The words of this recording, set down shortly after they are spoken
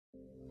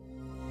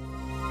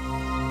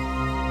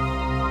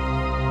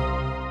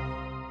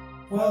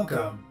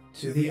Welcome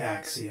to the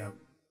Axiom.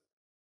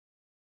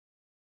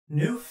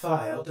 New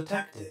file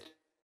detected.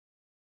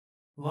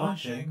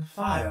 Launching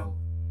file.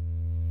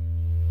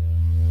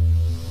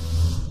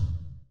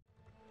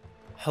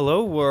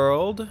 Hello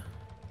world.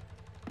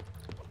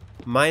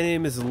 My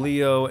name is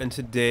Leo and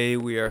today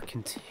we are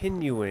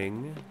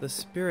continuing the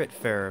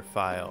Spiritfarer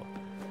file.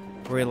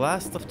 Where we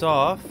last left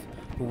off,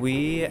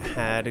 we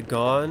had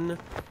gone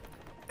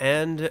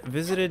and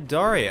visited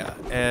Daria,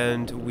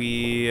 and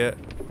we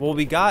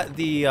got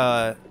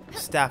the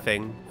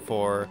staffing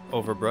for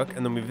Overbrook,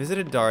 and then we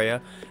visited Daria,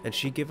 and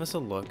she gave us a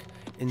look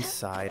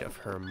inside of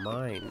her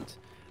mind.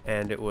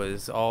 And it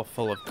was all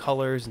full of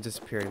colors and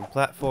disappearing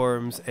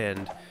platforms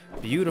and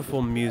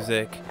beautiful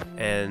music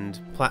and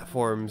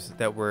platforms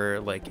that were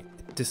like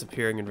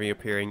disappearing and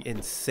reappearing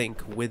in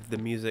sync with the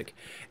music.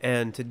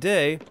 And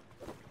today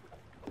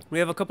we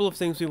have a couple of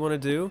things we want to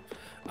do.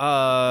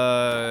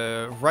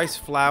 Rice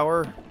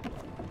flour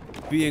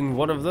being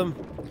one of them.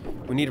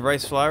 We need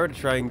rice flour to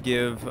try and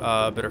give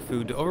better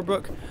food to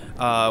Overbrook.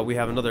 We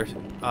have another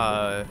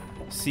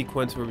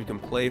sequence where we can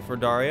play for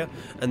Daria,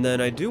 and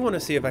then I do want to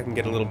see if I can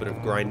get a little bit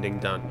of grinding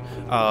done.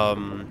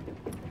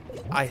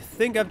 I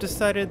think I've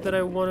decided that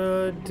I want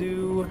to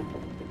do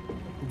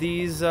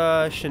these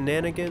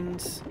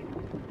shenanigans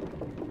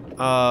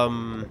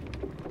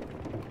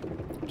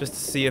just to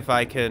see if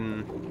I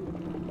can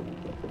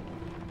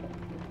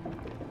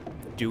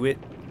do it.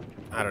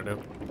 I don't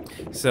know.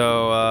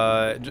 So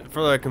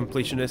for the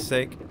completionist's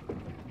sake.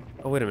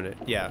 Oh, wait a minute.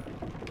 Yeah,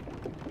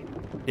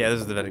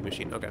 this is the vending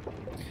machine. Okay.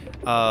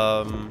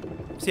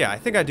 So yeah, I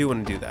think I do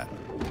want to do that.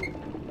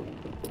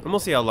 And we'll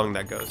see how long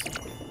that goes.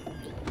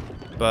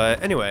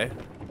 But anyway,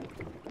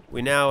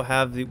 we now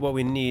have what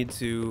we need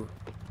to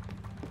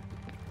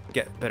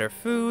get better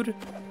food.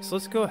 So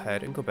let's go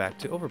ahead and go back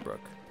to Overbrook.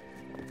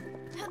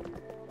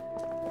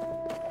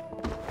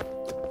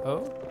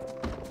 Oh.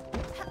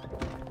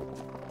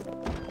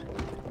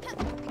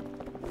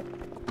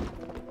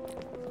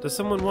 Does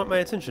someone want my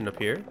attention up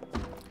here?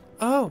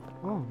 Oh.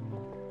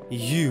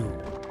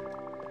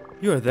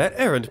 You're that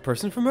errand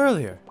person from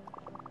earlier.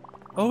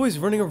 Always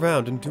running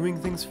around and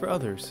doing things for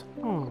others.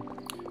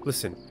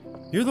 Listen,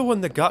 you're the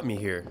one that got me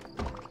here.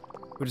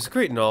 Which is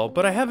great and all,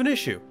 but I have an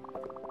issue.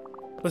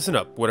 Listen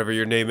up, whatever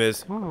your name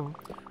is.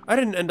 I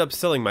didn't end up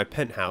selling my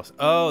penthouse.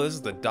 Oh, this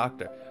is the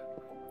doctor.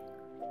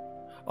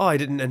 Oh, I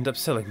didn't end up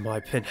selling my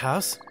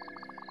penthouse.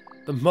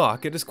 The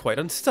market is quite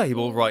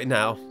unstable right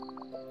now.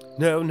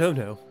 No.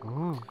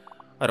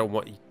 I don't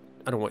want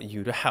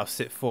you to house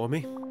sit for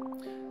me.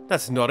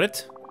 That's not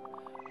it.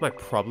 My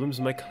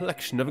problem's my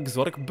collection of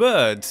exotic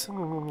birds.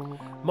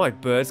 My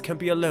birds can't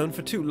be alone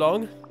for too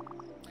long.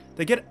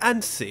 They get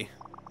antsy.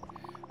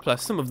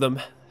 Plus, some of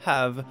them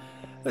have,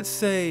 let's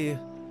say,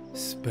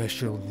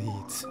 special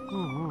needs.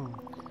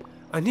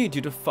 I need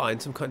you to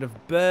find some kind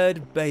of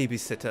bird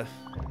babysitter.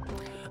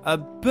 A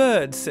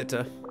bird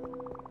sitter.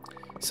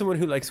 Someone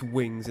who likes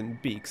wings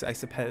and beaks, I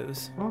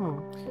suppose.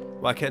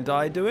 Why can't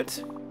I do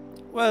it?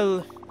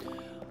 Well,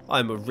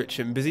 I'm a rich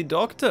and busy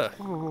doctor.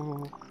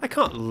 I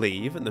can't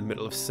leave in the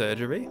middle of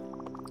surgery,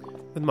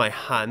 with my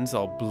hands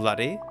all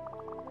bloody.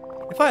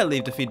 If I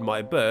leave to feed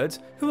my birds,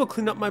 who will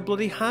clean up my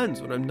bloody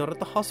hands when I'm not at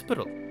the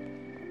hospital?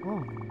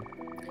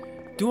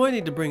 Do I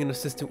need to bring an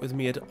assistant with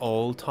me at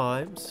all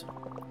times?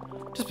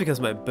 Just because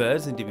my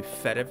birds need to be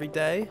fed every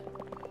day?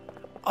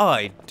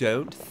 I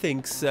don't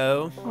think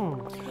so.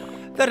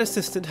 That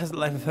assistant has a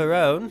life of her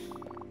own.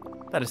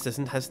 That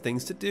assistant has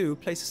things to do,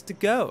 places to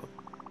go.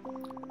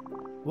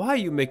 Why are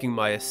you making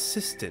my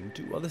assistant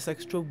do all this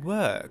extra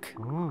work?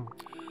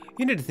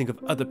 You need to think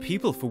of other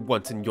people for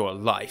once in your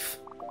life.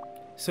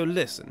 So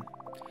listen,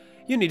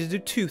 you need to do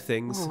two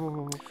things.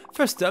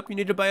 First up, you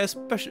need to buy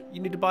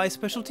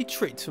specialty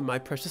treats for my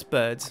precious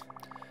birds.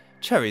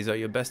 Cherries are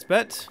your best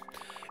bet.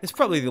 It's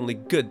probably the only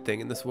good thing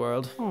in this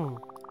world.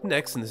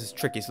 Next, and this is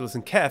tricky, so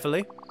listen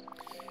carefully.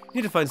 You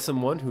need to find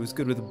someone who's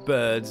good with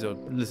birds or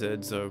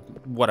lizards or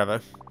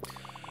whatever.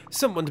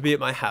 Someone to be at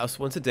my house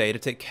once a day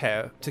to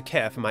care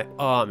for my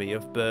army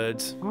of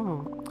birds.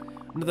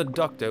 Another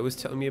doctor was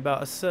telling me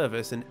about a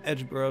service in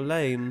Edgeborough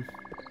Lane.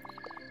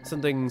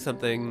 Something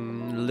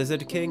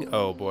Lizard King?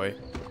 Oh boy.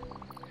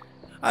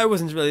 I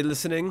wasn't really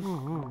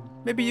listening.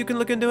 Maybe you can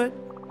look into it?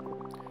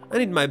 I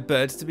need my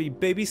birds to be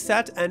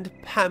babysat and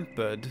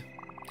pampered.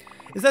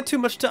 Is that too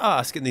much to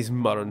ask in these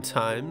modern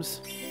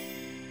times?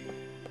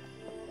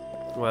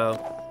 Well,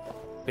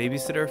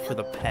 babysitter for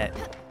the pet.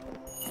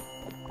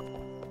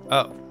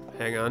 Oh.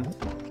 Hang on.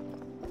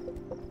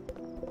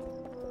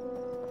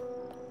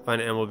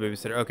 Find an animal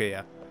babysitter. Okay,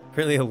 yeah.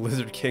 Apparently a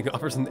Lizard King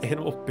offers an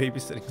animal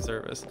babysitting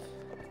service.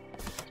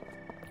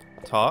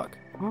 Talk?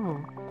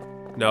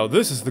 Now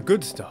this is the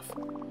good stuff.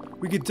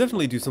 We could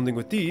definitely do something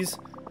with these.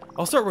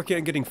 I'll start working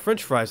on getting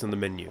French fries on the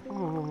menu.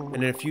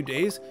 And in a few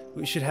days,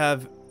 we should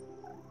have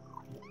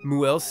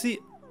muesli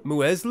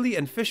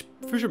and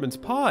fisherman's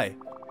pie.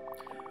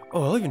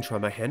 Oh, I'll even try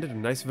my hand at a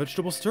nice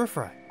vegetable stir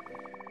fry.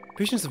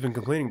 Patients have been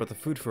complaining about the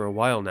food for a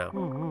while now.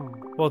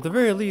 Well, at the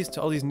very least,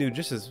 all these new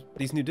dishes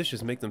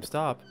make them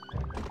stop.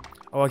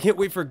 Oh, I can't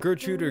wait for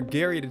Gertrude or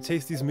Gary to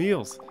taste these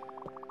meals.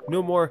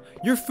 No more,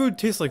 your food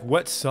tastes like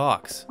wet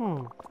socks.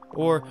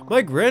 Or,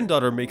 my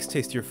granddaughter makes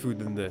tastier food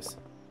than this.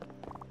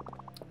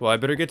 Well, I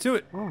better get to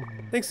it.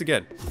 Thanks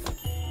again.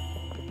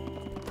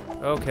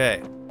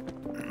 Okay.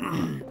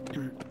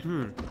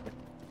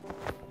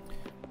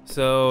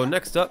 So,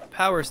 next up,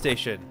 power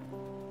station.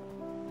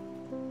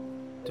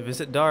 To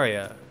visit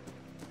Daria.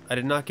 I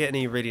did not get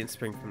any radiant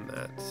spring from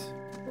that.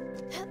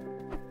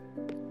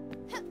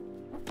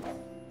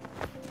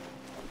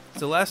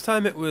 So last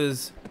time it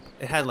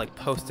had like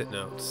post-it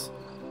notes.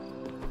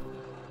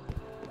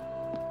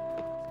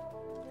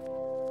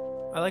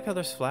 I like how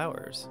there's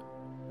flowers.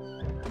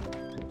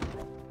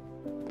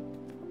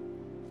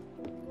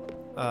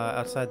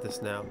 Outside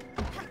this now.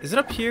 Is it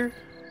up here?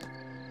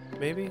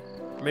 Maybe?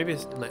 Maybe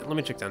it's... Let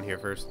me check down here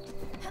first.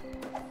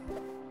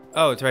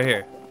 Oh, it's right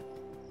here.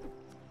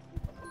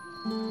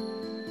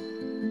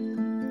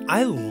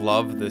 I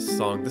love this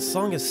song. This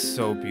song is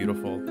so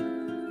beautiful.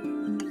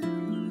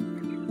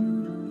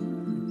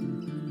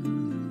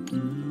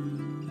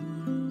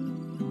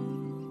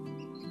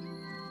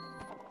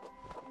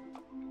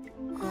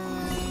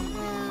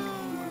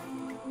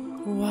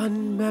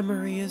 One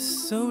memory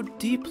is so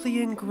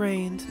deeply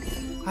ingrained,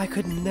 I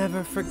could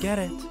never forget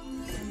it.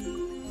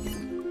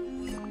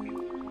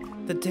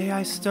 The day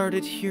I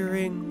started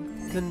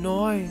hearing the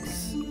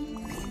noise.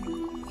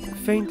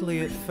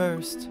 Faintly at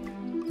first,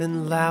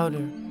 then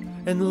louder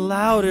and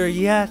louder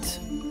yet.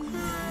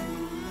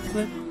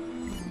 Flip,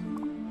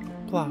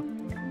 plop.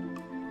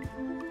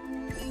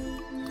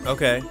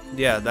 Okay,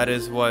 yeah, that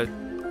is what...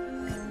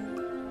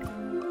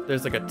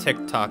 There's like a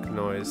tick-tock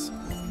noise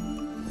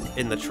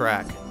in the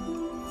track.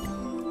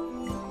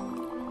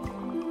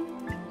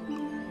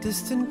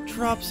 Distant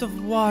drops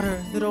of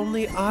water that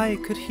only I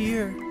could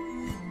hear.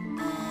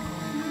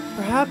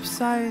 Perhaps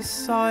I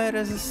saw it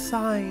as a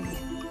sign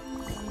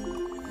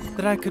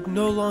that I could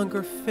no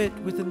longer fit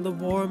within the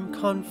warm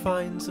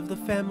confines of the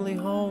family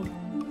home.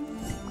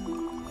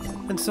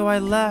 And so I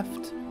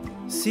left,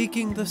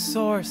 seeking the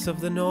source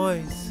of the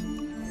noise.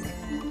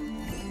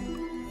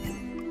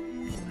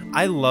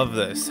 I love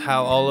this,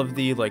 how all of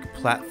the like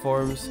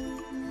platforms,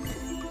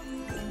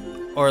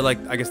 or like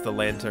I guess the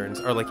lanterns,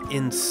 are like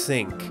in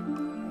sync.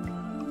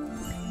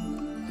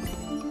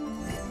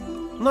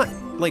 Not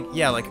like,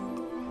 yeah, like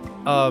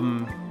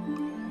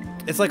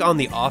it's like on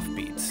the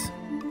offbeats.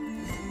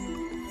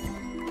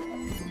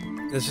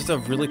 It's just a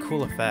really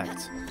cool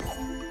effect.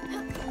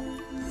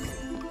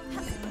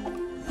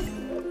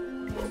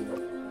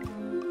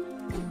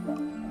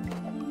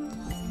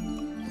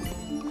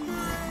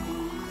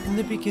 In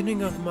the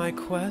beginning of my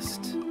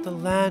quest, the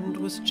land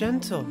was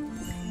gentle.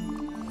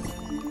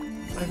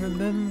 I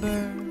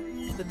remember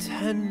the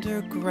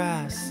tender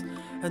grass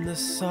and the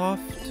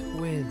soft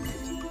wind.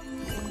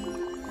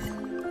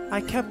 I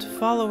kept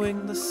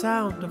following the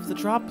sound of the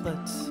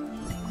droplets,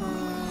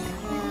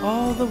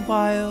 all the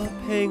while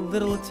paying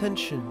little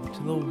attention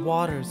to the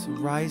waters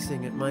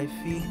rising at my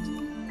feet.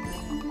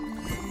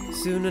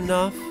 Soon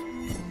enough,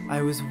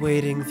 I was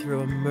wading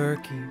through a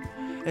murky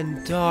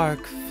and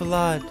dark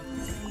flood,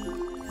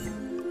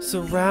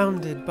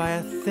 surrounded by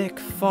a thick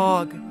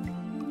fog.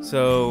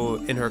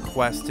 So, in her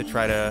quest to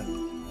try to,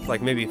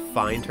 like, maybe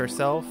find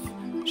herself,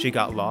 she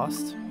got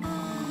lost.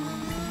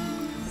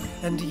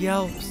 And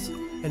yelps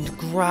and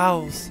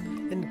growls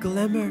and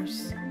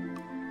glimmers.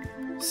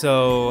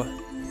 So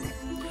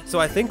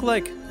I think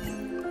like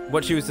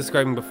what she was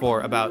describing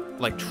before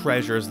about like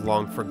treasures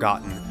long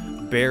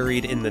forgotten,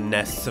 buried in the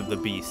nests of the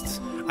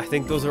beasts. I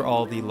think those are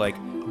all the like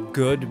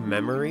good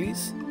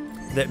memories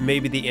that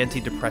maybe the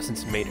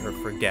antidepressants made her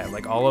forget.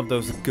 Like all of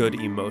those good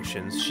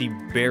emotions, she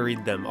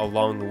buried them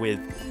along with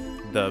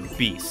the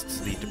beasts,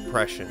 the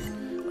depression.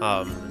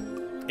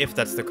 If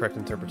that's the correct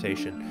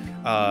interpretation.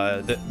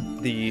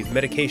 The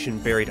medication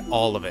buried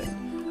all of it.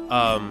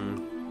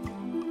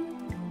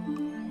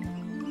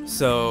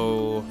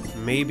 So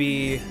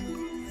maybe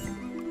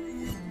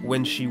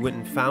when she went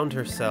and found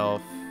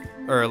herself,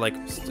 or like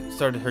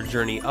started her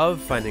journey of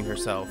finding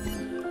herself,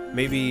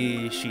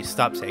 maybe she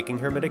stopped taking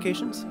her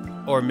medications,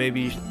 or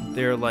maybe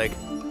there were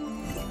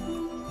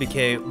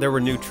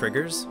new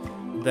triggers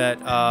that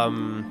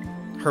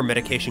her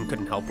medication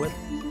couldn't help with.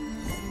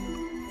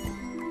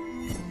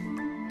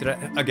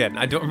 Again,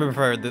 I don't remember if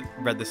I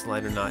read this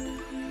line or not.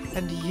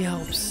 And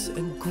yelps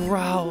and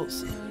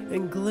growls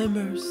and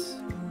glimmers.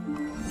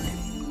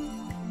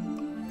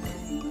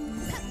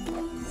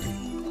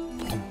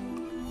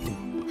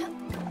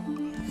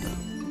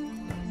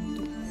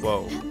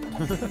 Whoa.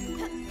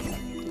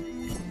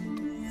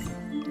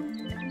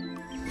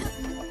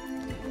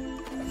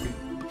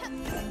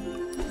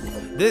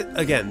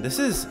 This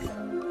is...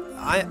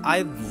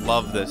 I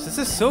love this. This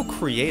is so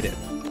creative.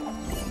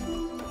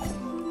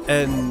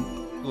 And...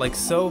 like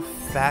so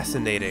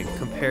fascinating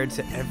compared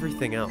to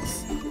everything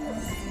else.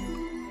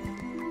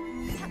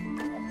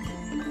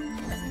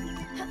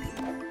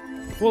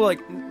 Well,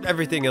 like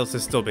everything else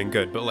has still been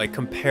good, but like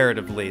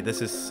comparatively,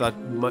 this is a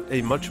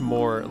much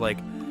more like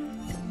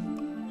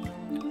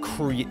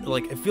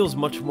it feels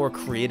much more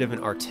creative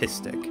and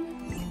artistic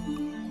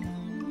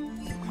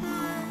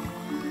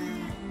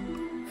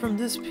From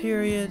this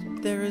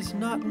period, there is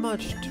not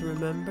much to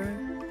remember.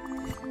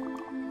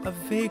 A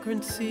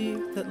vagrancy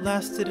that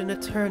lasted an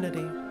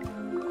eternity.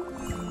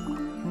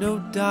 No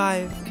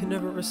dive can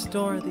ever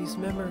restore these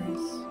memories.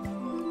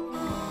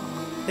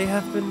 They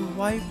have been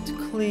wiped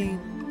clean.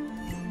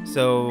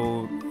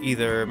 So,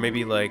 either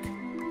maybe like,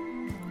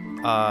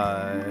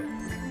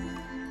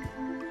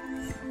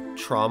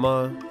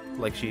 trauma,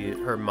 like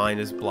her mind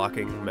is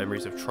blocking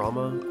memories of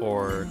trauma,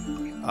 or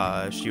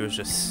she was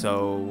just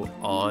so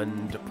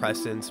on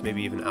depressants,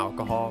 maybe even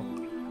alcohol,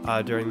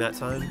 during that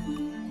time.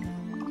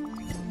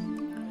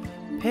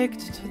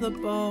 Picked to the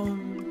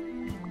bone.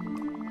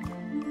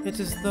 It's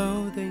as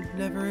though they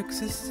never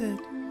existed,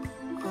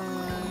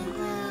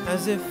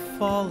 as if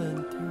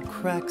fallen through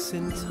cracks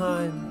in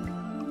time.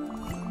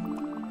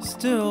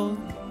 Still,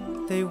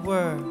 they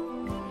were.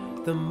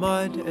 The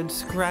mud and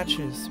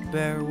scratches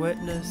bear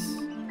witness.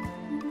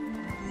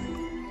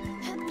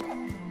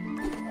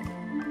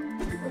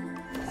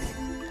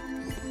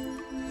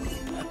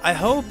 I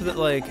hope that,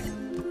 like,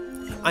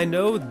 I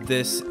know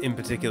this in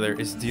particular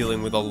is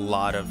dealing with a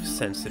lot of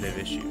sensitive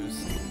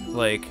issues.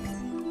 Like,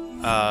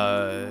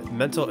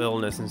 mental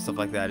illness and stuff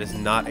like that is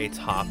not a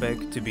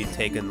topic to be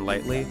taken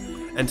lightly.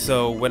 And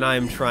so when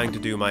I'm trying to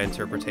do my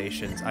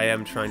interpretations, I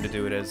am trying to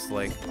do it as,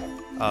 like,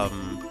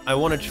 I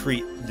want to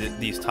treat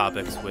these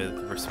topics with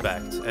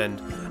respect.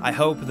 And I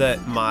hope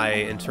that my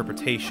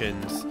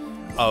interpretations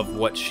of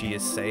what she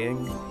is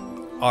saying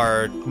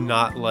are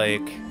not,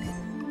 like,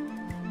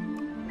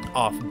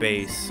 off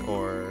base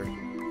or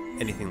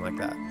anything like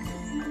that.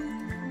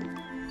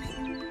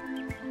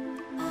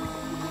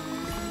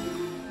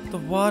 The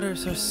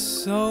waters are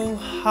so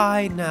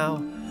high now,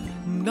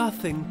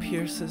 nothing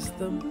pierces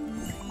them.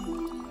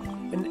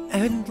 An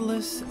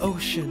endless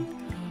ocean,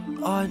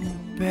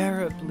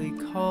 unbearably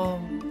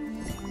calm.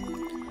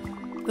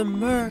 The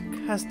murk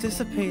has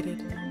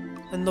dissipated,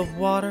 and the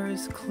water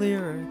is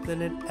clearer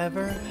than it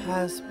ever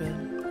has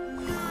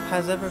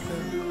ever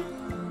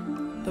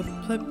been. The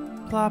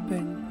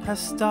plip-plopping has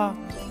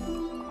stopped,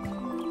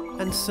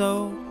 and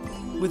so,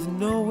 with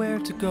nowhere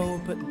to go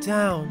but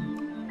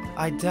down,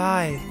 I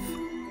dive.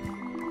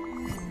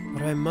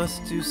 But I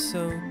must do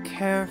so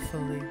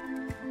carefully,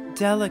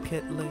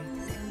 delicately.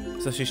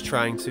 So she's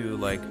trying to,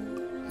 like,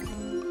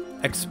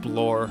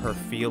 explore her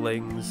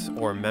feelings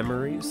or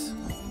memories.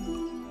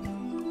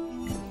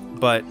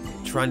 But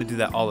trying to do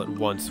that all at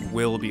once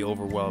will be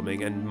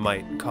overwhelming and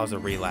might cause a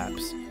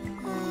relapse.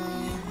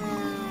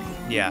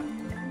 Yeah.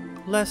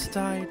 Lest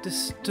I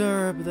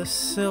disturb the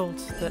silt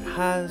that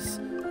has,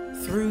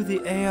 through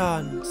the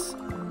aeons,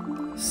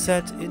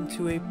 set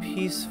into a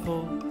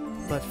peaceful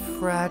but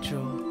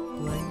fragile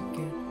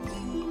blanket.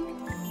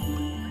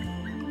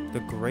 The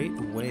Great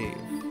Wave.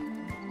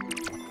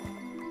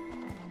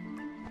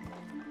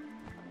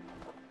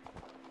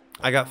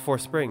 I got 4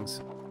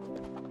 springs.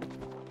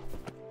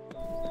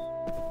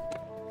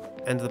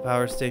 And the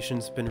power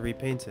station's been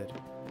repainted.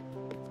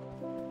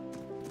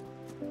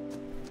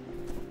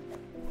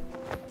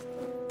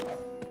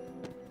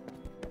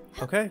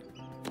 Okay.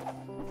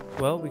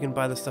 Well, we can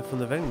buy the stuff from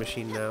the vending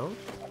machine now.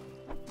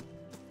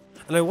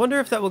 And I wonder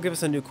if that will give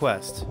us a new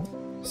quest.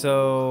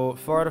 So,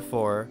 4 out of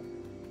 4.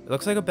 It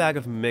looks like a bag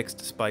of mixed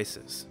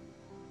spices.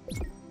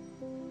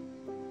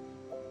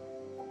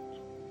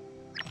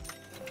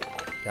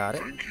 Got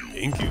it?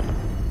 Thank you.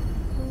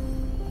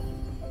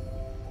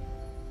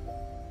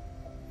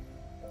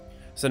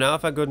 So now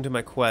if I go into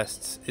my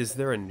quests, is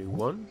there a new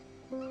one?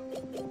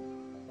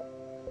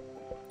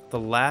 The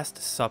Last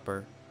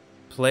Supper.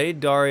 Play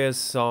Daria's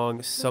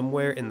song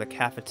somewhere in the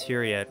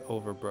cafeteria at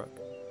Overbrook.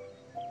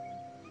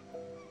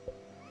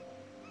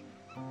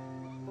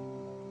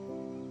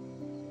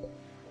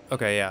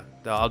 Okay, yeah,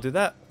 I'll do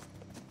that.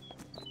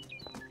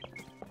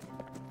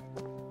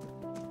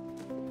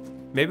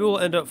 Maybe we'll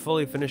end up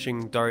fully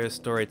finishing Daria's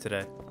story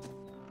today.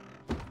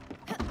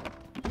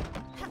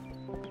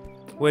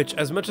 Which,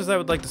 as much as I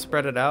would like to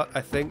spread it out,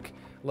 I think,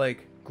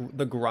 like,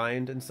 the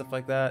grind and stuff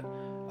like that,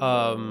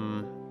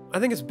 I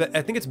think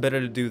it's better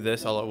to do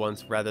this all at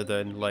once rather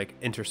than, like,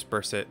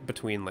 intersperse it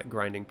between, like,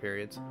 grinding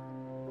periods.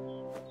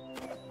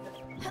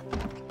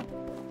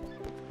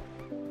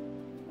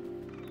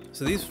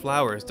 So these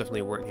flowers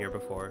definitely weren't here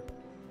before.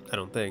 I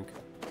don't think.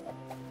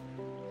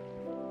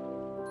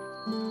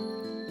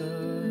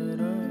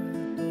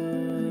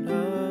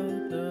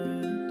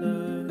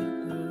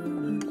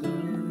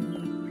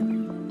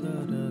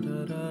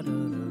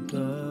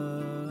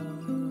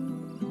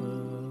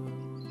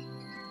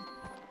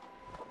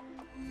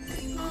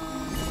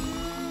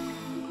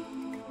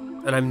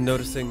 And I'm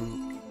noticing...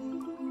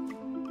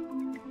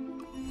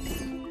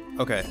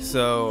 Okay,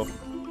 so...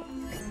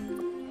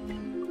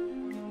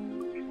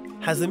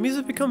 Has the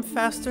music become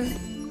faster?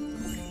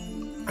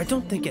 I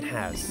don't think it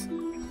has.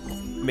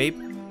 Maybe...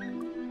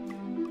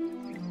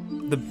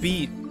 The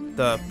beat,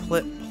 the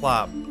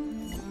plip-plop,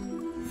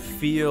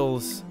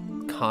 feels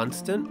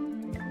constant?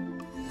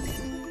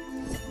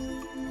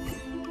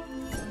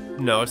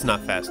 No, it's not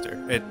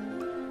faster.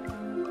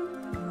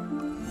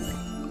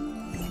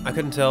 I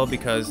couldn't tell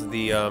because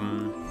the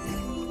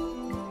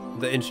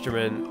the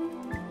instrument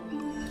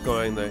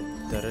going the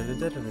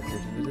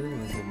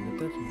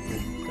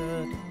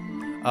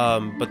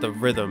but the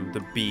rhythm,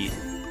 the beat,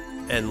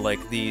 and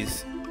like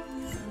these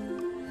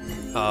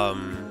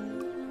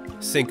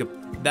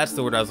that's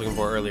the word I was looking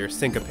for earlier,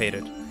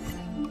 syncopated.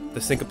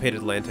 The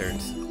syncopated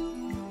lanterns.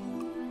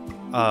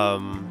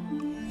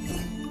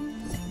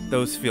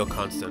 Those feel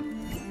constant.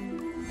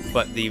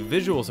 But the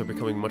visuals are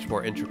becoming much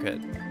more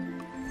intricate.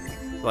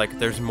 Like,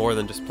 there's more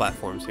than just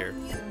platforms here.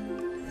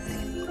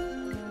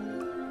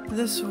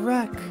 This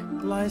wreck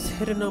lies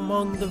hidden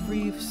among the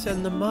reefs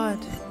and the mud.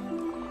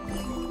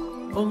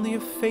 Only a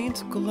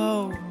faint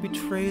glow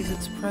betrays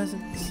its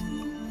presence.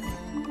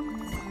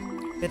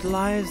 It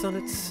lies on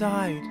its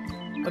side,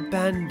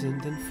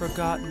 abandoned and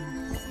forgotten.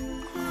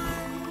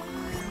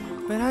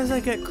 But as I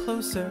get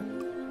closer,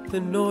 the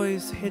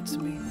noise hits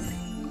me.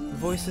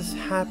 Voices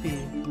happy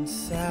and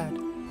sad,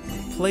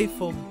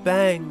 playful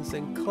bangs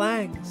and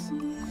clangs.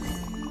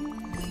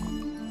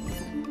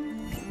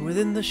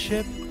 Within the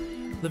ship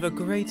live a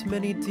great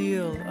many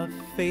deal of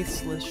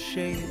faceless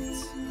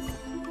shades.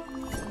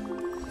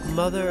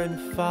 Mother and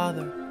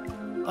father,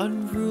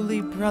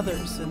 unruly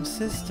brothers and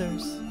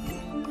sisters.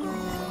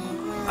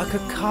 A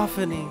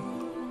cacophony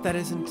that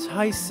is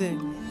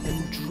enticing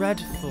and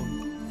dreadful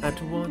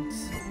at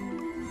once.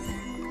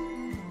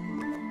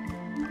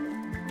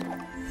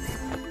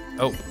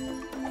 Oh,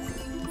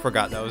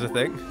 forgot that was a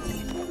thing.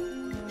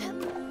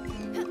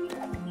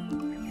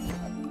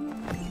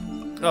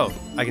 Oh,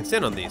 I can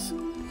stand on these.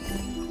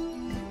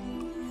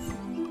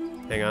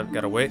 Hang on,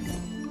 gotta wait.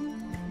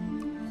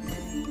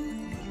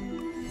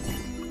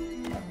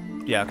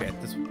 Yeah, okay,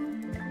 this...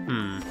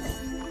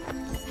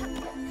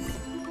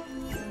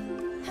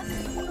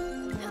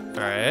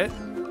 Alright.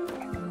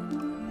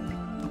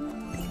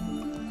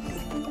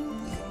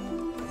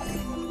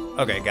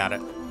 Okay, got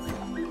it.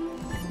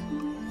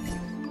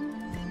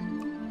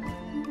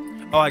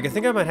 Oh, I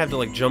think I might have to,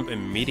 like, jump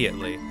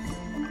immediately.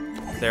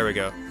 There we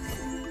go.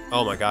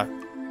 Oh my god.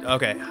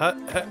 Okay.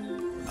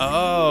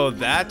 Oh,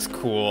 that's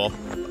cool.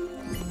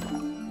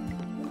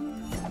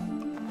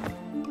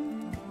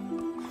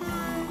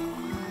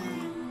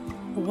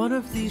 One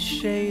of these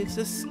shades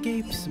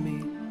escapes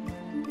me.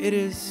 It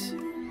is...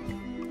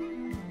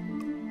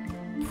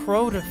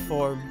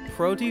 protiform,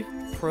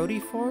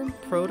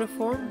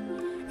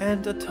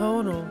 and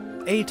atonal.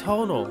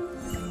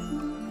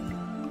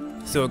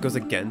 So it goes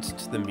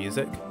against the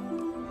music.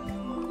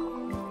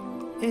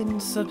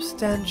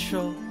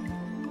 Insubstantial.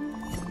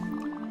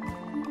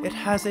 It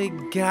has a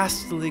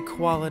ghastly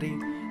quality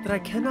that I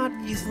cannot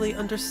easily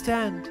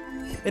understand,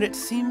 and it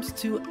seems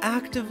to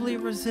actively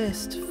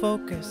resist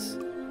focus.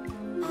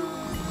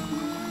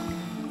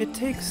 It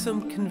takes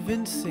some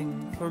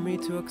convincing for me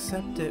to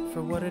accept it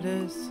for what it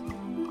is.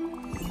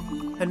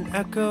 An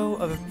echo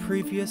of a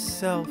previous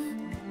self,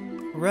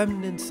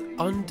 remnants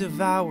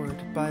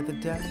undevoured by the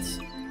depths,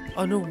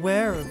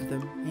 unaware of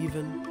them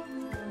even.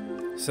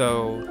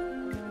 So,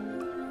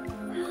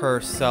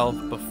 herself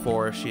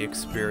before she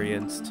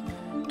experienced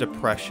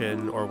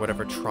depression or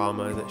whatever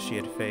trauma that she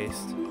had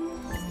faced.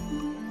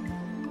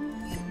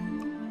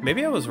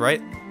 Maybe I was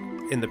right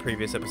in the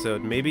previous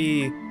episode.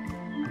 Maybe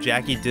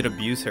Jackie did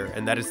abuse her,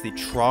 and that is the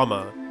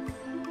trauma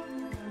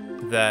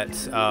that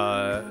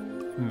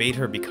made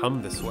her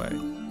become this way.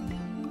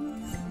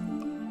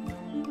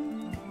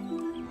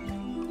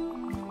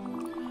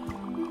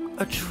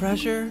 A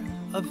treasure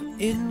of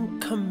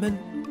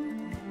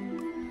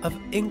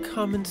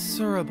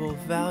incommensurable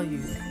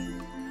value.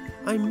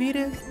 I meet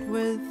it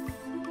with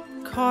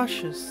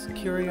cautious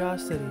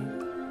curiosity.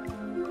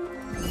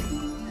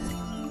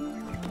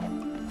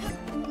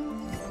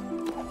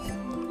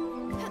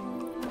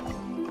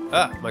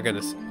 Ah, my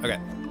goodness. Okay.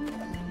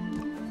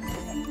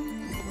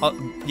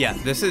 Yeah,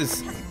 this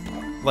is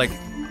like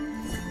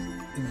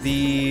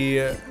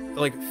the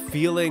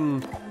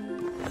feeling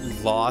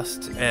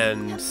lost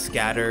and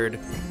scattered.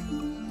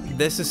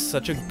 This is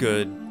such a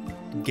good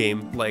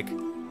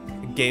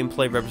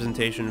gameplay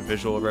representation,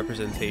 visual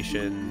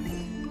representation.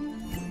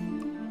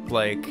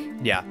 Like,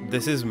 yeah,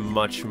 this is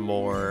much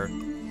more,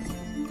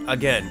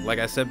 again, like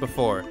I said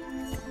before,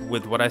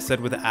 with what I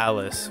said with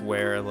Alice,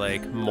 where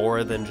like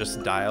more than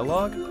just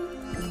dialogue.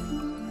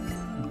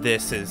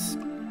 This is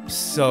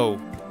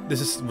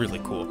really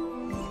cool.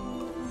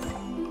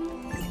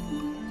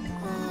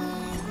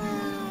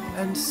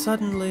 And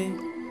suddenly,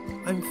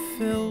 I'm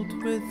filled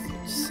with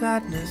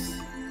sadness.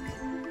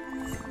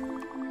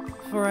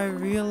 For I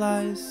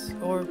realize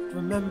or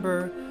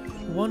remember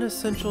one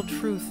essential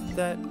truth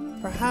that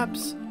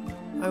perhaps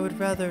I would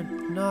rather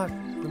not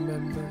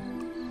remember.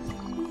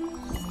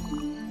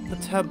 The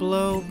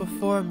tableau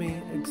before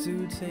me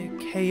exudes a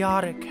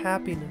chaotic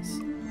happiness.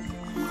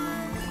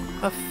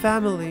 A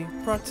family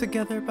brought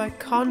together by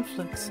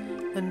conflicts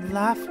and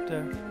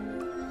laughter.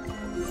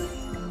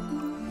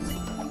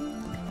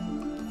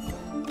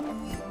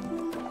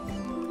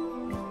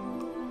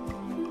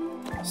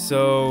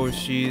 So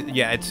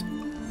it's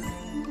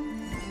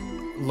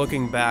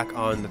looking back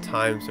on the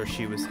times where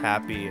she was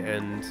happy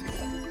and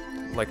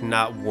like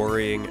not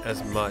worrying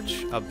as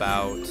much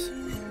about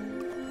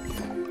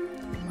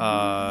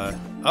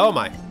Oh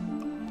my.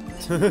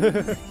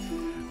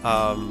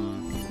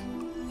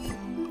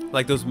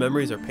 Like those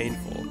memories are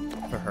painful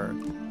for her,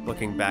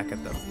 looking back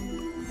at them.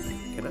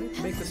 Can I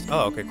make this?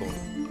 Oh, okay, cool.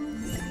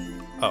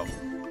 Oh.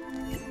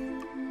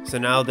 So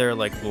now they're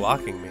like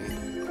blocking me.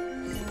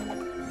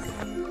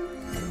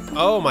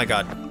 Oh my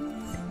god.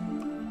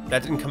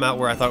 That didn't come out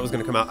where I thought it was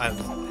gonna come out.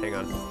 Hang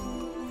on.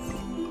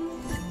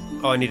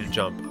 Oh, I need to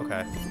jump.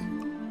 Okay.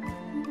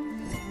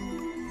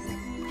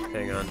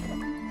 Hang on.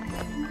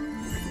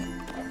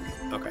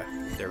 Okay,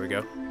 there we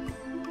go.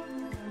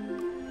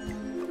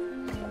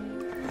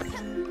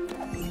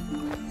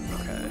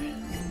 Okay.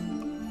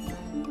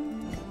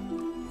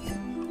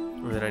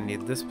 And then I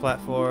need this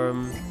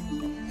platform.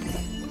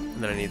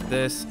 And then I need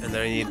this. And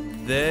then I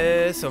need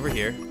this over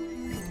here.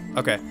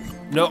 Okay.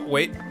 No,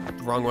 wait.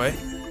 Wrong way.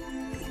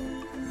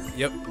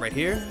 Yep, right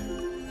here.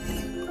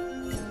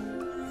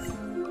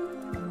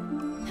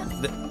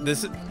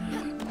 This is...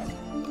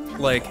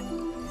 Like...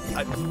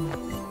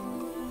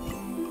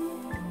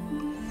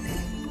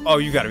 Oh,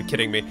 you gotta be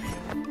kidding me.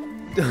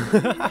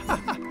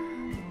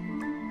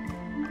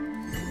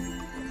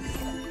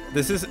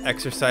 This is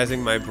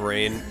exercising my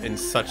brain in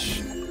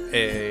such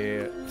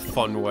a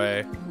fun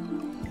way.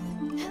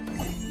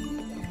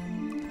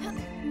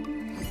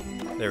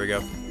 There we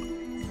go.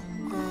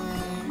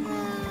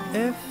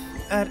 If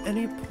at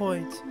any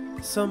point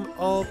some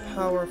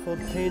all-powerful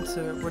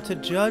painter were to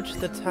judge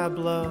the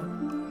tableau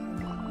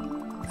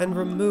and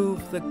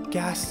remove the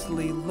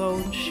ghastly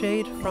lone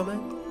shade from it,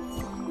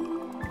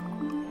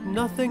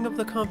 nothing of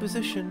the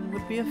composition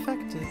would be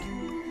affected,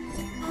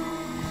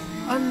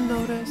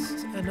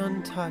 unnoticed and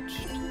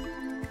untouched.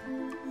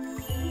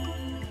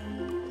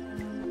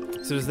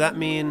 So does that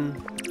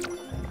mean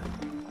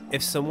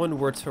if someone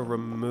were to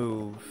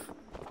remove...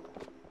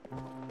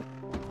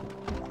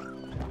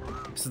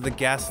 So the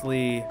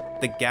ghastly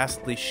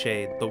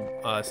shade,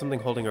 the something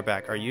holding her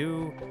back. Would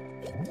you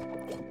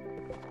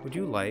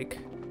like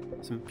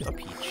a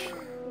peach?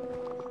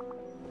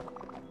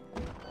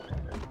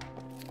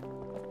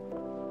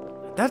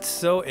 That's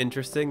so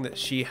interesting that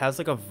she has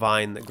like a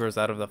vine that grows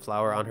out of the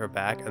flower on her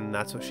back, and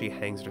that's what she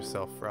hangs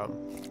herself from.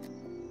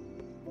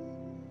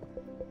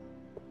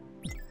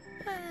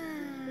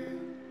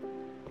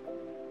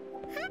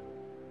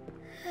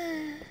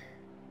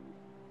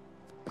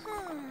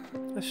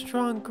 A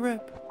strong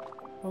grip,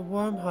 a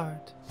warm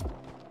heart.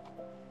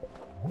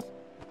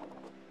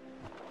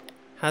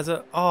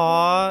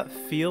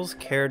 Feels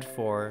cared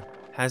for,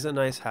 has a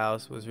nice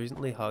house, was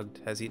recently hugged,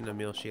 has eaten a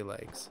meal she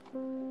likes.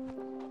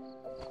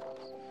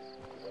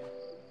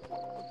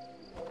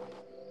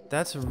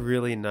 That's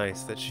really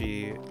nice that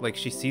she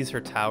sees her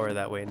tower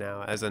that way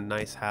now, as a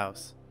nice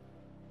house.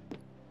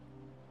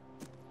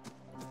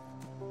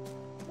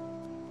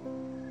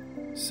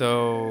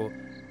 So,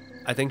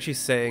 I think she's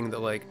saying that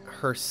like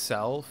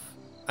herself,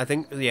 I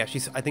think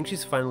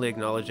she's finally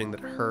acknowledging that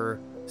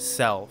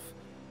herself,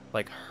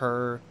 like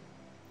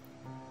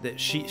that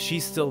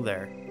she's still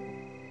there.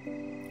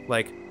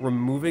 Like,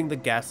 removing the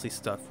ghastly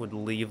stuff would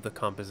leave the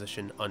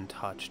composition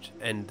untouched,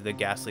 and the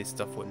ghastly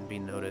stuff wouldn't be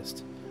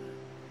noticed.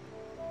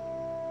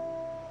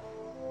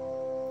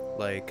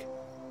 Like,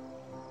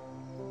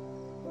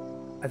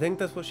 I think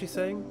that's what she's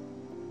saying.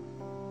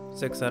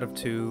 6 out of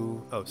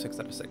 2. Oh, 6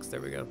 out of 6.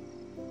 There we go.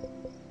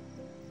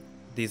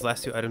 These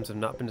last 2 items have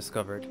not been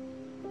discovered.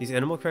 These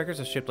animal crackers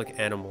are shaped like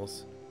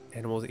animals.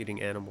 Animals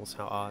eating animals.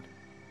 How odd.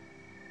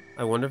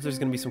 I wonder if there's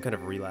going to be some kind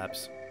of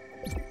relapse.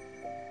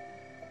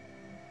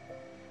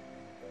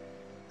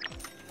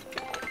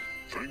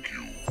 Thank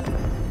you.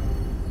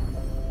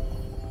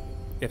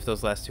 If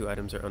those last 2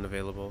 items are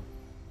unavailable.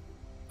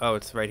 Oh,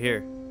 it's right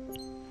here.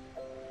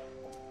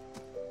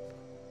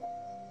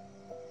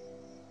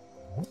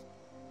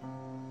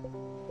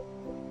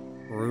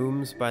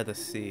 Rooms by the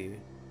sea.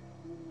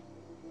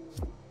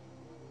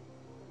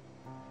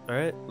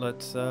 Alright,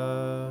 let's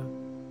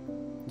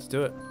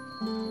do it.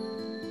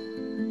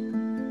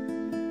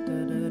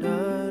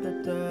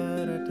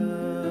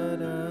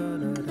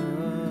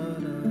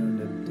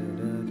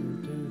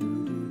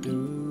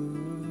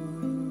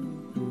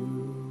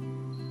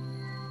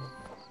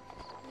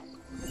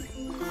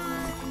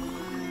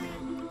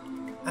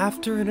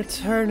 After an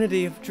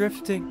eternity of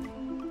drifting,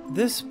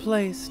 this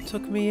place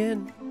took me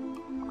in.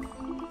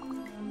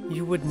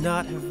 You would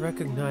not have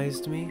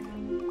recognized me.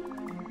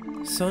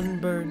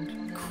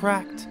 Sunburned,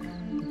 cracked,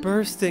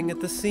 bursting at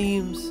the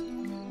seams.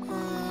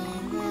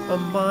 A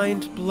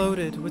mind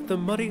bloated with the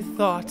muddy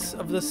thoughts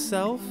of the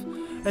self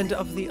and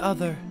of the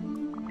other.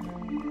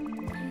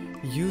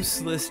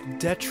 Useless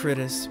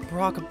detritus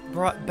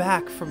brought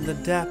back from the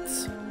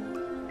depths.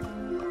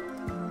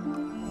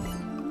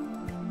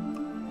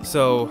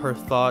 So her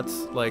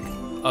thoughts, like,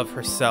 of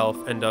herself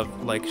and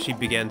of, like, she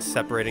began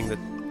separating the...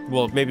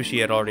 Well, maybe she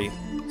had already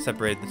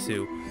separated the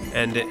two.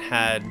 And it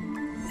had,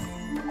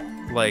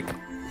 like,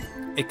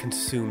 it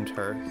consumed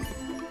her.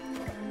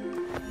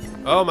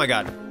 Oh my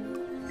god.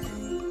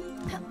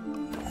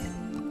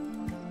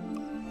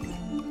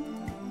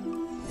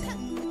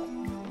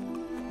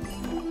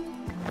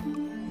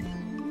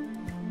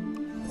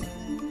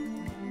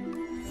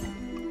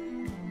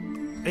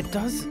 It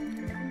does...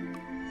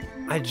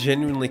 I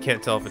genuinely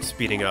can't tell if it's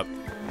speeding up.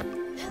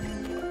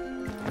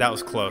 That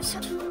was close.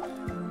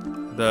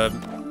 The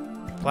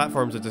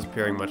platforms are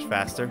disappearing much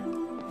faster.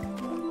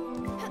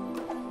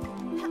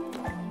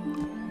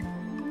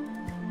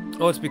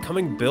 Oh, it's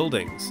becoming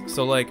buildings.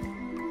 So, like,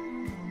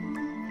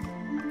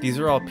 these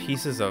are all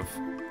pieces of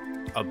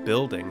a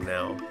building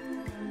now.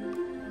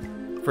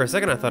 For a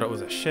second, I thought it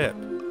was a ship.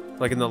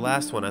 Like in the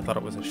last one, I thought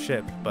it was a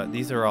ship, but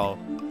these are all...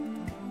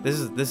 This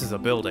is a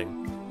building.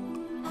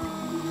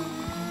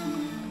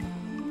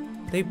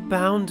 They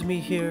bound me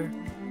here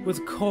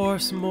with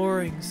coarse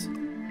moorings.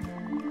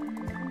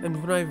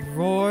 And when I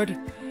roared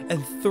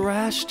and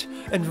thrashed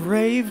and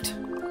raved,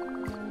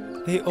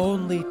 they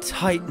only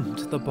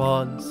tightened the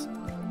bonds.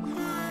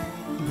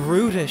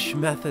 Brutish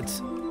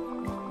methods.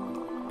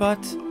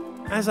 But,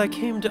 as I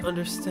came to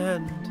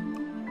understand,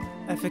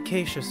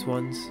 efficacious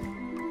ones.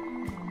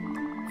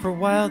 For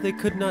while they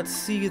could not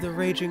see the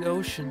raging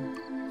ocean,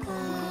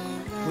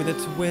 with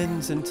its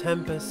winds and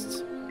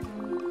tempests,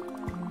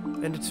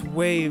 and its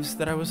waves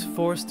that I was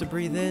forced to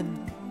breathe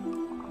in,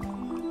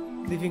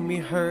 leaving me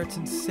hurt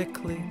and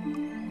sickly,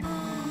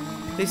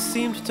 they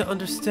seemed to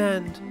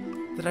understand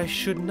that I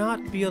should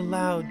not be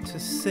allowed to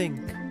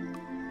sink.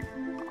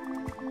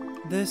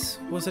 This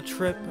was a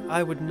trip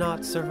I would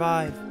not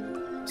survive.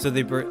 So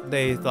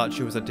they thought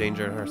she was a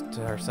danger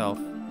to herself,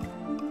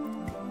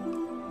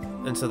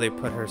 and so they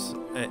put her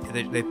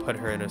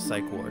in a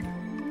psych ward,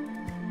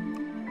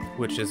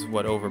 which is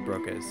what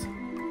Overbrook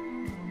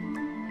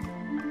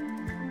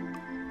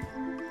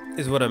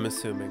is what I'm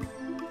assuming.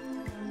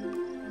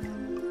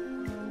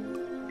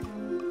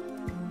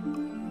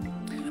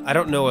 I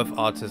don't know if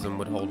autism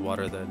would hold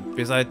water then,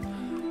 because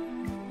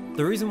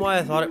the reason why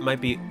I thought it might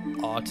be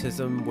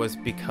autism was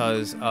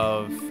because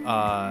of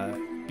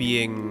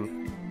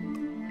being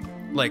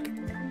like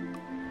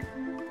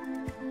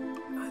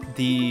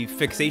the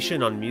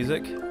fixation on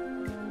music.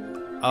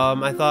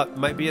 I thought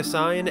might be a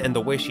sign, and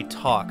the way she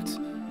talked,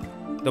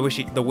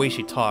 the way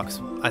she talks,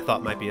 I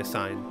thought might be a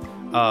sign.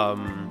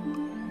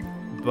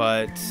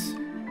 But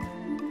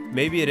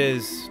maybe it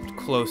is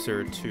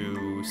closer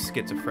to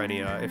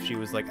schizophrenia if she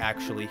was like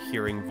actually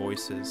hearing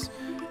voices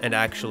and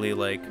actually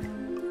like,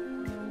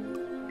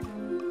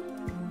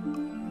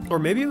 or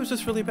maybe it was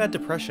just really bad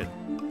depression.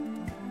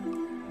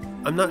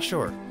 I'm not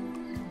sure.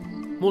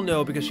 Well,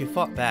 no, because she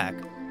fought back.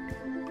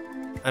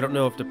 I don't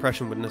know if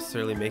depression would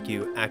necessarily make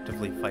you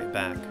actively fight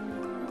back.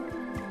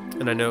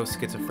 And I know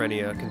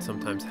schizophrenia can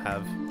sometimes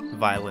have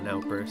violent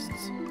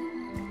outbursts.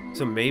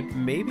 So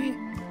maybe?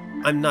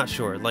 I'm not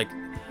sure. Like,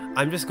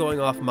 I'm just going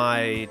off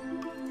my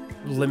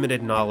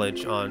limited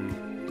knowledge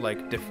on,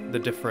 like, the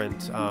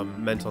different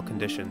mental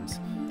conditions.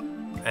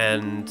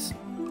 And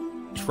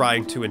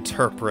trying to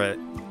interpret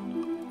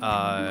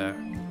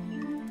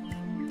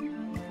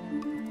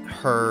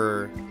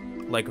her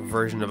like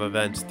version of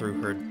events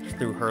through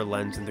her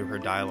lens and through her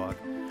dialogue.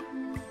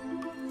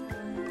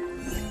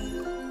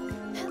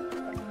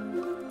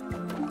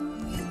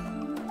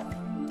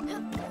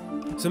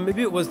 So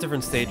maybe it was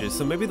different stages.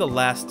 So maybe the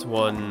last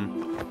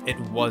one, it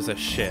was a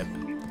ship,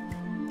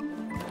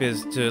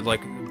 because to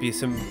like be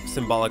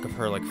symbolic of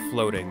her like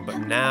floating. But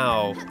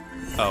now,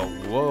 oh,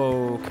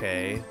 whoa,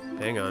 okay,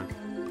 hang on.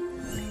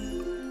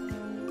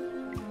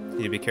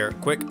 Need to be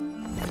quick.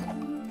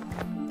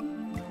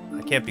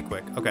 I can't be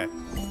quick. Okay,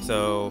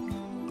 so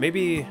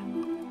maybe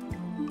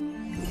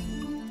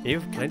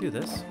can I do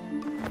this?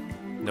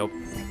 Nope.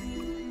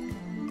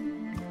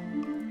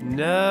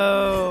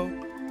 No,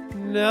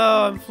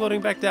 I'm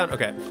floating back down.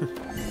 Okay.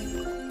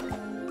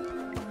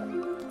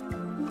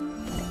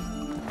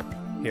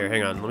 Here,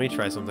 hang on. Let me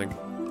try something.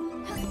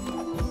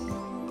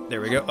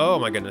 There we go. Oh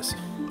my goodness.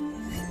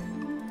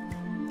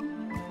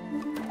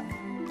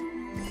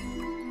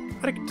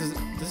 Does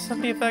this have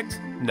any effect?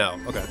 No.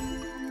 Okay.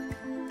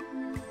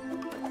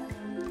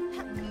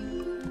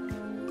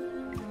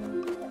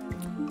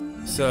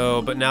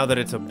 So, but now that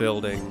it's a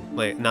building,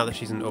 like, now that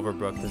she's in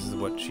Overbrook, this is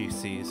what she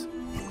sees.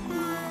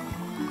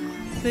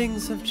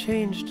 Things have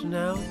changed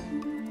now.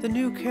 The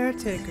new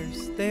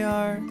caretakers, they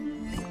are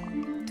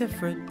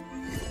different.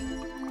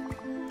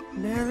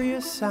 Nary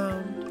a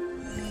sound.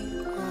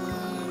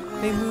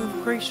 They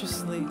move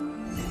graciously.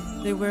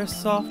 They wear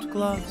soft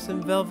gloves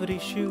and velvety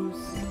shoes.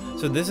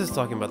 So this is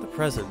talking about the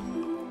present.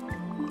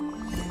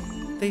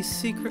 They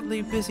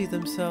secretly busy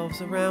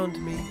themselves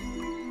around me.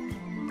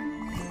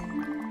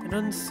 An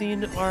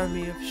unseen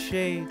army of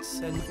shades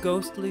and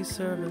ghostly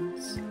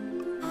servants,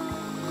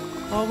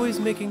 always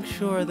making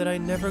sure that I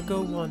never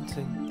go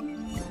wanting.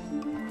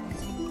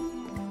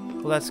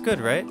 Well, that's good,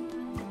 right?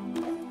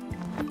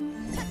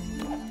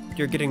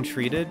 You're getting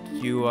treated,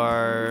 you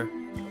are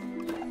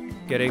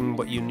getting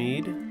what you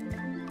need.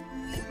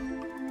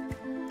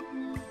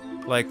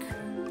 Like,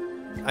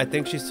 I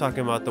think she's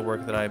talking about the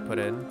work that I put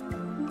in.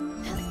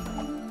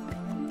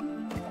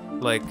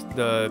 Like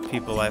the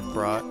people I've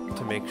brought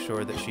to make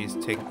sure that she's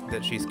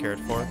cared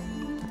for.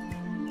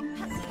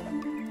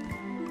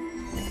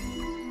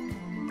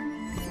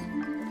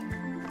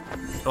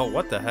 Oh,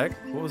 what the heck?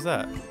 What was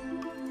that?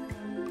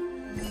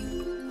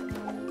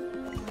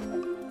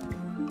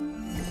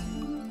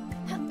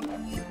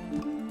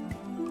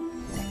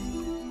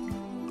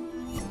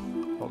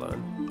 hold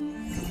on.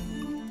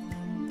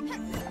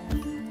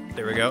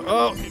 There we go.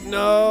 Oh,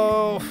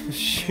 no!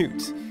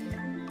 Shoot.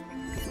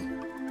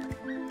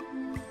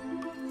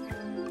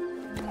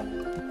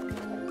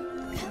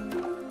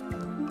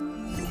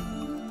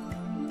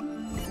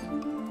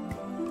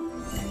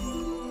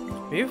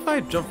 Maybe if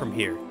I jump from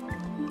here.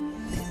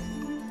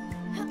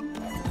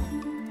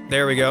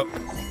 There we go.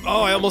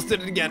 Oh, I almost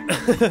did it again.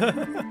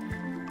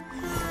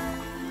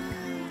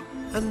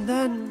 And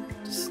then,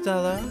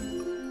 Stella,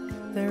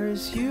 there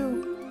is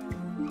you.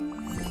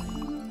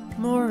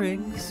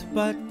 Moorings,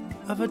 but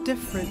of a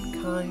different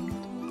kind.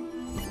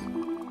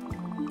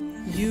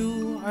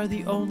 You are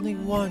the only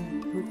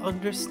one who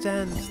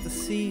understands the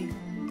sea.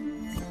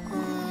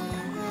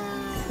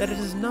 That it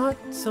is not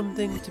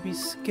something to be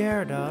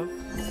scared of,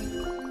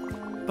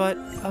 but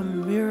a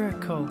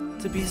miracle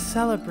to be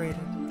celebrated.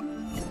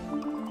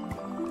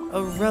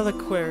 A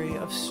reliquary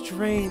of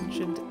strange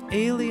and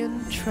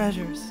alien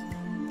treasures.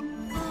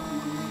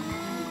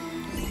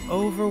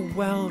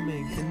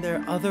 Overwhelming in their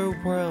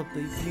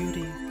otherworldly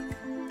beauty.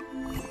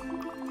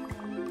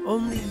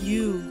 Only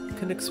you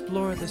can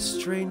explore this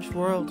strange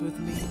world with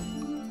me.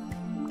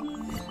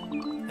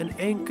 An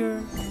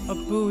anchor, a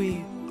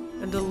buoy,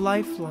 and a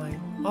lifeline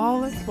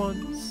all at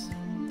once.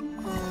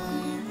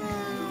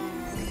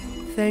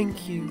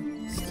 Thank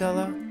you,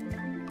 Stella.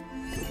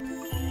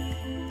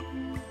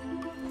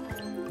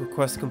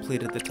 Request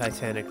completed. The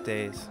Titanic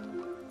days.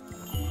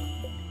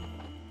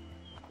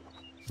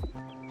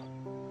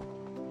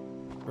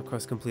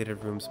 Request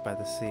completed. Rooms by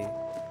the sea.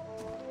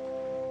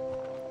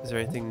 Is there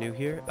anything new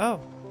here? Oh!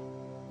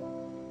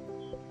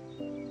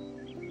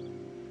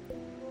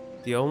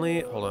 The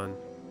only... Hold on.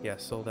 Yeah,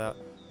 sold out.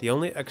 The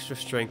only extra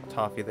strength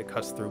toffee that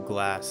cuts through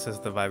glass,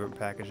 says the vibrant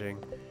packaging,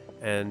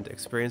 and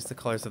experience the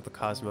colors of the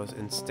cosmos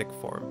in stick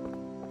form.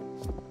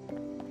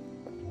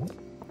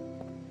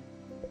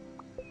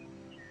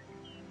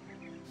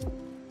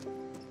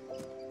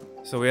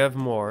 So we have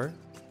more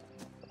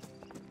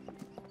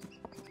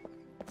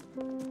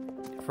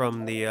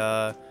from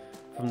the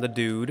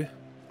dude,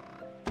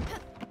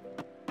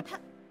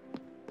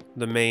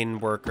 the main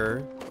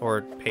worker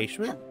or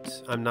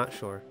patient. I'm not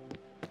sure.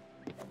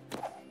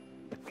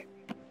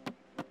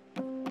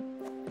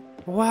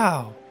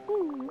 Wow,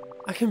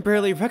 I can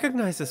barely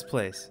recognize this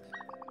place.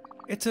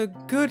 It's a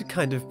good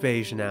kind of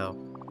beige now.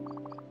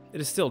 It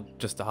is still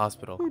just a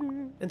hospital.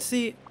 And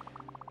see,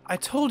 I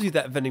told you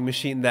that vending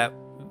machine that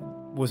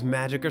was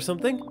magic or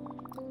something.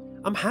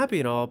 I'm happy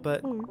and all,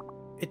 but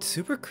it's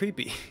super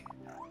creepy.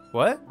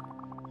 What?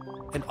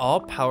 An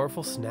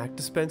all-powerful snack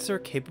dispenser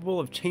capable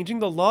of changing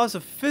the laws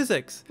of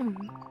physics.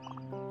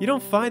 You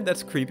don't find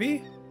that's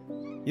creepy?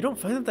 You don't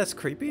find that that's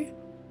creepy?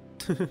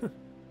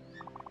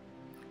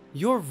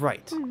 You're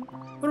right.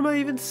 What am I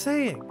even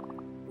saying?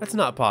 That's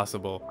not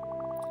possible.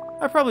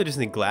 I probably just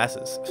need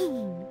glasses.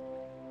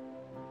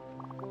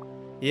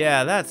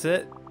 Yeah, that's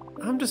it.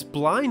 I'm just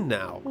blind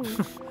now.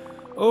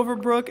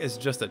 Overbrook is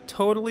just a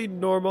totally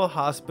normal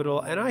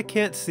hospital and I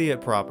can't see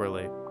it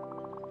properly.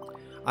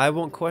 I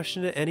won't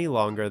question it any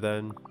longer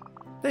then.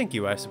 Thank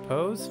you, I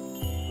suppose.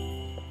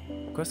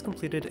 Quest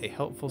completed. A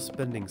helpful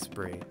spending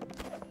spree.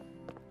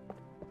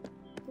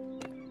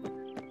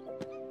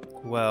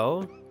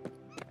 Well,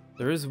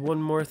 there is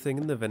one more thing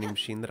in the vending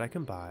machine that I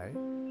can buy. So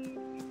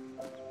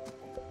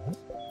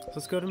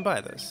let's go ahead and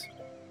buy this.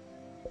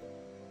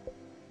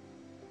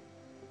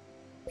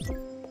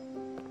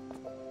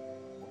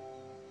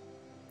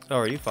 Oh,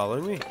 are you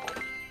following me?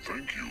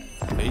 Thank you.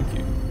 Thank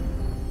you.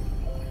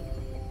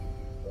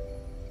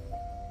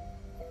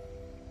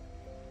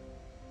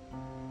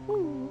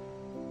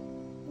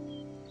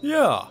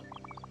 Yeah,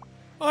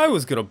 I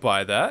was gonna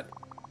buy that.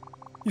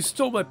 You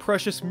stole my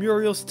precious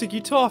Muriel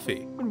sticky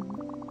toffee.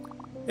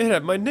 It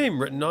had my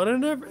name written on it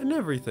and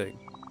everything.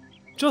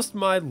 Just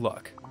my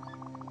luck.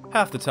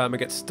 Half the time I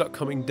get stuck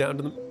coming down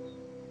to the...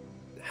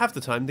 Half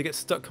the time they get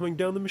stuck coming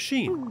down the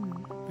machine.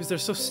 Because they're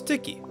so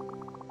sticky.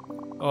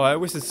 Oh, I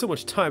wasted so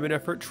much time and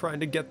effort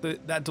trying to get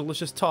that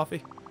delicious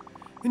toffee.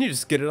 And you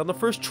just get it on the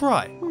first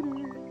try.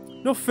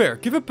 No fair,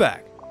 give it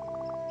back.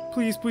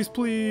 Please, please,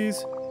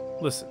 please.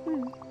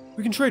 Listen,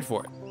 we can trade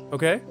for it,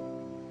 okay?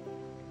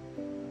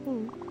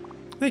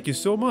 Thank you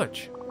so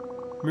much.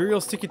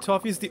 Muriel sticky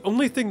toffee is the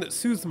only thing that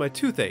soothes my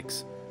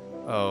toothaches.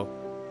 Oh.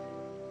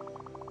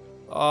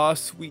 Ah,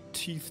 sweet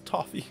teeth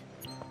toffee.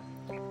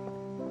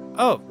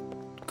 Oh,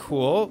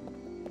 cool.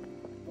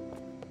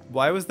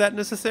 Why was that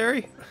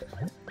necessary?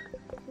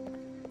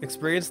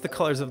 Experience the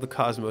colors of the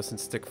cosmos in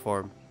stick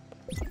form.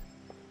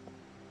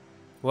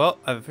 Well,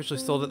 I've officially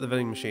sold at the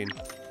vending machine.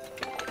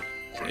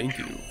 Thank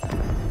you.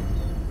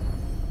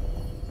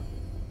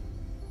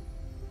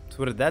 So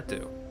what did that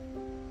do?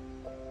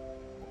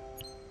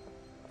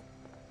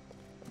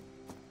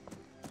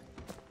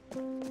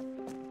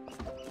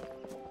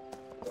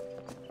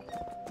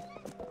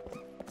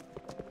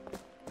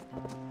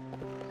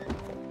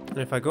 And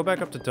if I go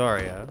back up to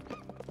Daria,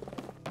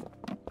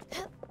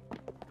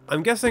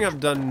 I'm guessing I've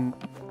done...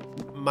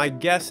 My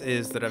guess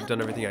is that I've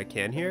done everything I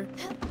can here.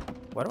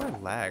 Why do I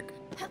lag?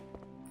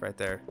 Right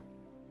there.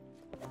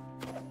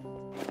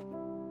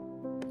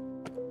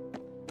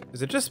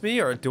 Is it just me,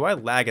 or do I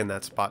lag in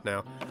that spot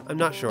now? I'm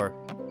not sure.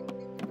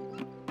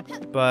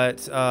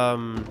 But,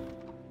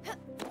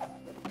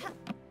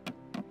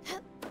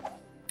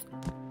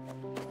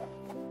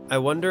 I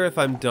wonder if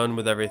I'm done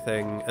with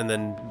everything, and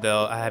then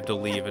I have to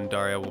leave, and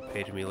Daria will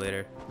page me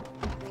later.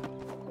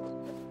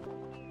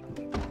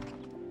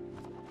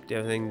 Do you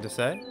have anything to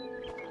say?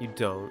 You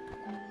don't.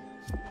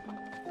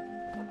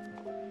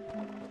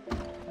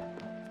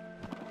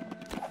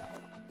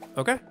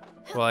 Okay.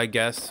 Well, I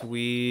guess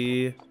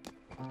we...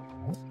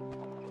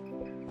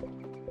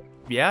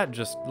 yeah,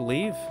 just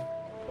leave.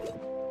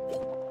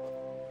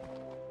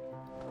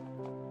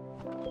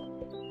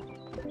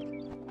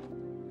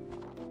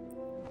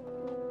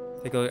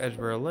 Take a look at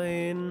Edgeborough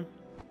Lane.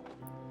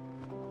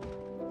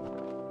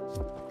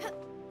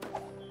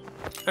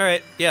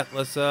 Alright, yeah,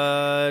 let's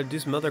do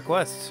some other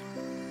quests.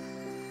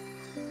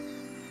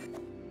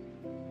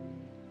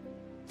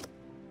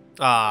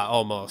 Ah,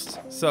 almost.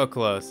 So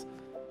close.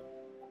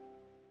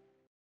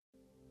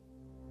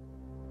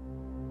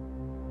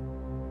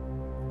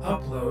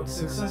 Upload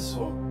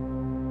successful.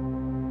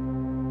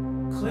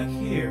 Click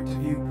here to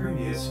view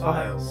previous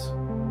files.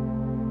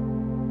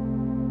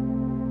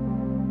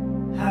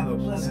 Have a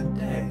pleasant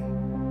day.